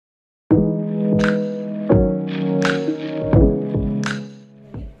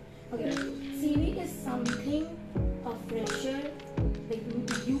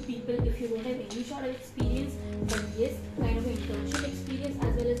experience, but yes, kind of internship experience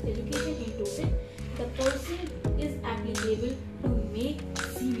as well as education in total, the person is applicable to make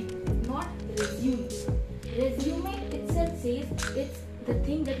CV, not resume. Resume itself says it's the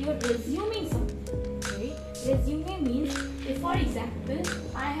thing that you are resuming something, right? Resume means, if for example,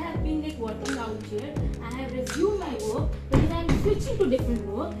 I have been like working out here, I have resumed my work, because I am switching to different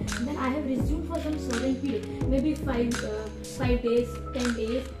work, then I have resumed for some certain period, maybe 5 days, 10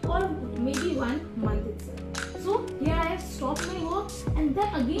 days, or maybe 1 month itself. So here I have stopped my work, and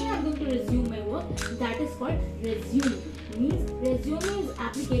then again I am going to resume my work. That is called resume. Means resume is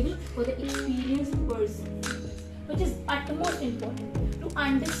applicable for the experienced person, which is utmost important to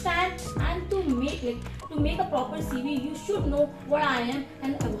understand and to make a proper CV. You should know what I am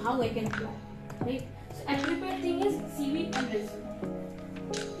and how I can apply, right? So a prepared thing is CV and resume.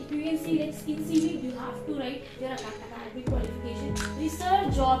 If you can see, like in CV, you have to write your academic qualification,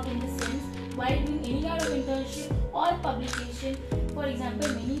 research job in the sense while doing any kind of internship or publication. For example,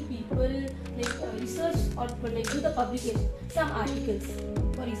 many people research or do the publication, some articles,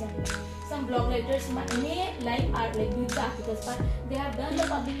 for example. Some blog writers may do the articles part. They have done the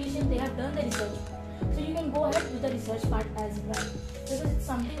publication, they have done the research part. So you can go ahead with the research part as well, because it's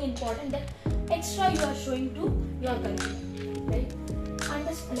something important that extra you are showing to your curriculum, right?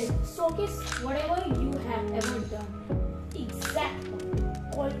 Showcase whatever you have ever done. Exact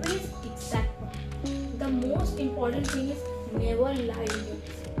point. Always exact point. The most important thing is never lie in your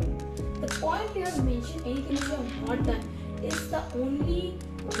resume. The point you have mentioned, anything you have not done, is the only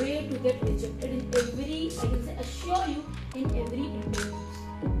way to get rejected in every, I can say, assure you, in every interview.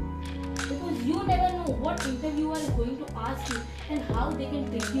 Because you never know what interviewer is going to ask you and how they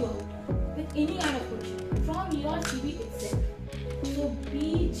can take you out with any kind of question from your CV itself. So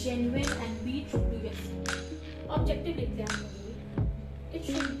be genuine and be true to yourself. Objective exam, it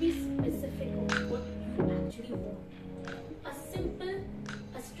should be specific of what you actually want. A simple,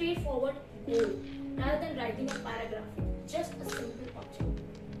 a straightforward goal, rather than writing a paragraph. Just a simple objective.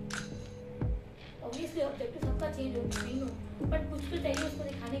 Obviously, objective सबका change होगा, I know, but कुछ तो चाहिए उसको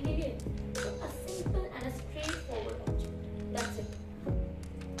दिखाने के लिए. So a simple and a straightforward object. That's it.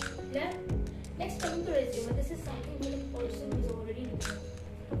 Yeah. Next, coming to resume, this is something that a person is already doing.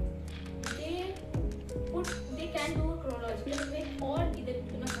 They can do a chronological way or either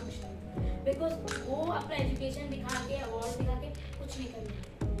in a functional, because वो अपना education दिखा के award दिखा के कुछ नहीं करेंगे.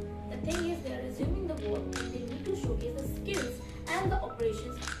 The thing is, they are resuming the work. They need to showcase the skills and the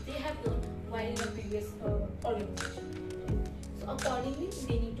operations they have done while in the previous organization. So accordingly,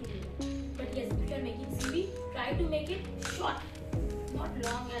 they need to do that. But yes, if you are making CV, try to make it short, not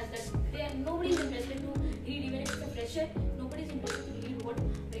long as that. Nobody is interested to read, even if it's a fresher. Nobody is interested to read what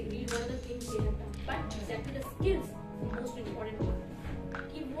are the things they have done. But exactly the skills, the most important part.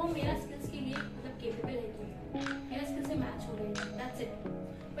 कि वो मेरा skills के लिए मतलब capable है कि मेरा skills से match हो रहा है. That's it.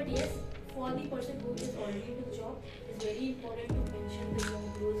 But yes, for the person who is already into the job, it's very important to mention the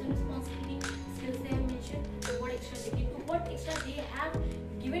roles and responsibility, skills they have mentioned, and what extra they can do, what extra they have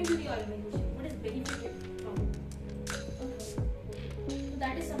given to the organization, what is benefited from it. Okay. So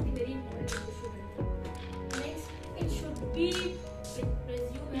that is something very important to should do. Next, it should be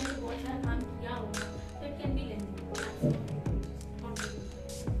resume and what have काम किया होगा. So it can be lengthy. Not really.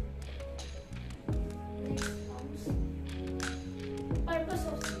 Next comes purpose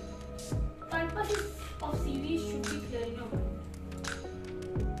of CV. Purpose of CV should be clear in your mind.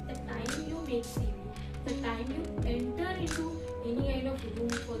 The time you make CV, the time you enter into any kind of room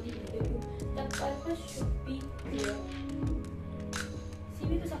for the interview, the purpose should be clear. CV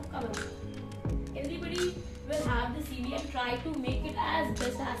तो सबका बनता है. Everybody will have the CV and try to make it as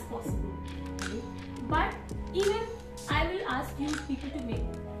best as possible. But even I will ask you people to make.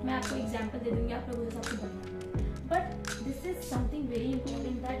 मैं आपको example दे दूँगी, आप लोगों से सबको बनना. But this is something very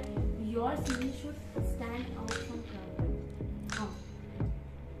important that your CV should stand out from crowd.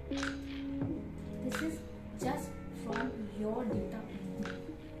 This is just from your data.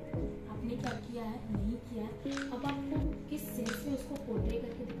 आपने क्या किया है, नहीं किया है, अब आपको किस सेंस में उसको पोर्ट्रे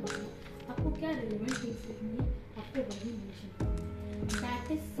करके दिखाना है, आपको क्या रिलेवेंट थिंग्स लिखनी है, आपको वही मेंशन करना है. That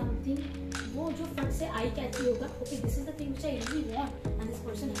is something वो जो फट से आई कैची होगा. Okay, this is the thing which I really want and this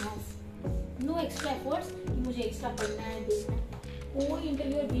person has. No extra efforts कि मुझे extra पढ़ना है, देखना है. All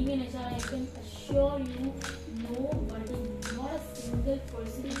interviewer being an HR, I can assure you, nobody, not a single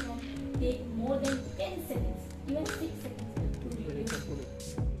person can take more than 10 seconds, even 6 seconds to review.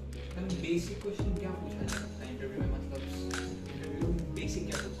 Basic question क्या पूछा जा सकता है इंटरव्यू में? मतलब इंटरव्यू बेसिक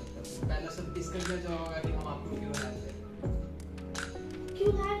क्या पूछ सकता है? पहला सब डिस्कस किया जाएगा कि हम आपको क्यों हायर करें.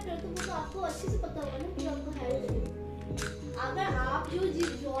 क्यों हायर करते हो तो आपको अच्छे से पता होगा ना कि आपको हायर करें. अगर आप जो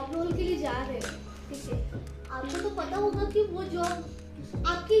जिस जॉब रोल के लिए जा रहे हो ठीक है, आपको तो पता होगा कि वो जॉब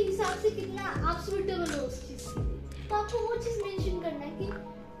आपके हिसाब से कितना आप सुटेबल हो उस चीज के लिए, तो आपको वो चीज मेंशन करना है कि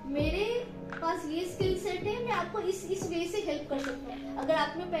मेरे पास ये स्किल सेट है, मैं आपको इस वे से हेल्प कर सकता हूँ। अगर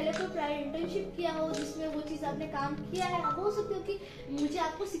आपने पहले कोई प्रायर इंटर्नशिप किया हो जिसमें वो चीज़ आपने काम किया है, आप हो सकते हो कि मुझे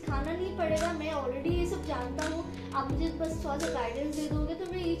आपको सिखाना नहीं पड़ेगा, मैं ऑलरेडी ये सब जानता हूँ, आप मुझे बस थोड़ा सा गाइडेंस दे दोगे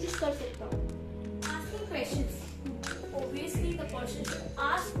तो मैं ये चीज़ कर सकता हूँ। Asking questions. Obviously, the person should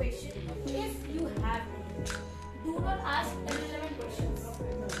ask questions if you have to. Do not ask irrelevant questions.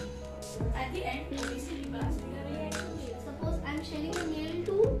 At the end, obviously, people ask you Suppose I'm sharing a mail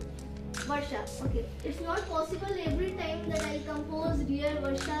to Varsha. Okay, it's not possible every time that I'll compose dear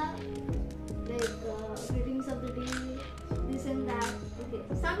Varsha, like greetings of the day, this and that. Okay,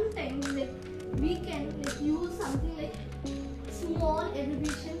 sometimes like we can like use something like small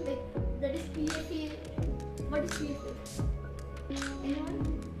abbreviation, like that is PFA. What is PFA? Anyone?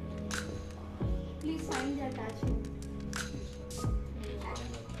 Please find the attachment.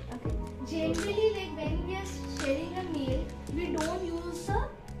 Okay. Generally, like when we are sharing a mail, we don't use the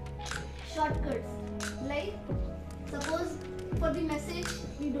shortcuts. Like suppose for the message,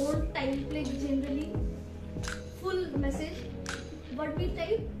 we don't type like generally full message, but we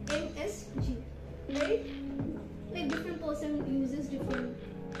type MSG, right? Like different person uses different.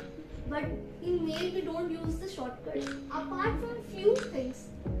 But in mail we don't use the shortcut. Apart from few things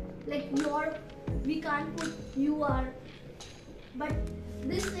like your, we can't put UR, but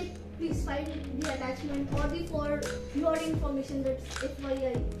this like please find the attachment or the for your information, that's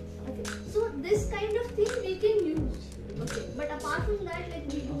FYI. Okay, so this kind of thing we can use. Okay, but apart from that,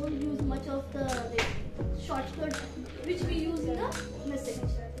 like we don't use much of the like shortcut which we use in the message.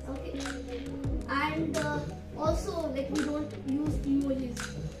 Okay, and also like we don't use emojis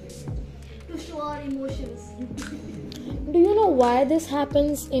to show our emotions. Do you know why this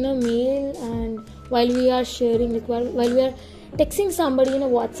happens in a mail and while we are sharing, like while we are texting somebody in a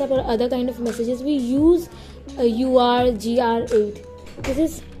WhatsApp or other kind of messages, we use UR, GR8. This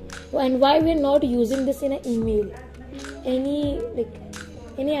is, and why we are not using this in an email? Any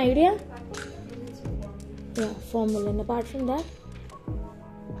idea? Yeah, formal. And apart from that,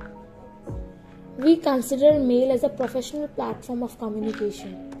 we consider mail as a professional platform of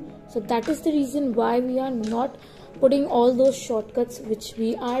communication. So that is the reason why we are not putting all those shortcuts which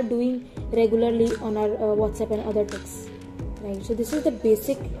we are doing regularly on our WhatsApp and other texts. Right. So this is the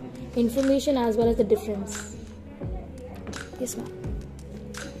basic information as well as the difference. Yes, ma'am.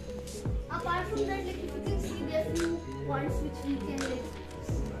 Apart from that, like if you can see, there are few points which we can like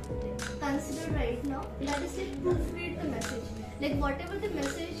consider right now. That is like proofread the message. Like whatever the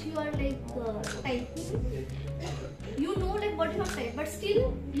message you are like typing, you know like what you have typed, but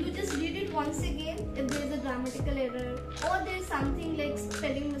still you just read it once again if there is a grammatical error or there is something like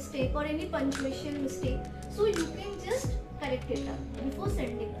spelling mistake or any punctuation mistake, so you can just correct it up before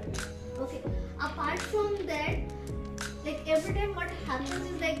sending it. Okay, apart from that, like every time what happens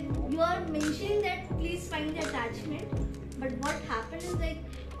is like you are mentioning that please find the attachment, but what happens is like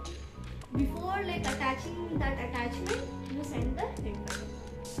before like attaching that attachment, you send the header.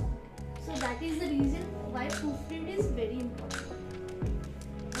 So that is the reason why proofread is very important.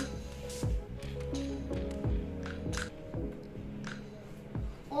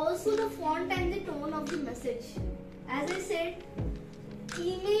 Also the font and the tone of the message. As I said,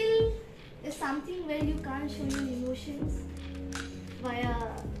 email is something where you can't show your emotions via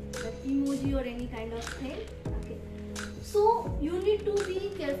like emoji or any kind of thing. Okay. So you need to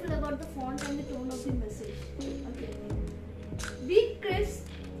be careful about the font and the tone of the message. Okay. Be crisp,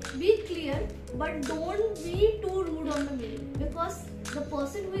 be clear, but don't be too rude on the mail, because the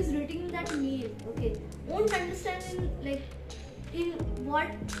person who is reading that mail, okay, won't understand in what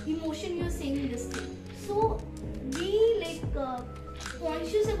emotion you are saying this thing. So be like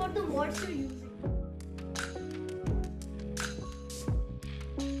conscious about the words you're using.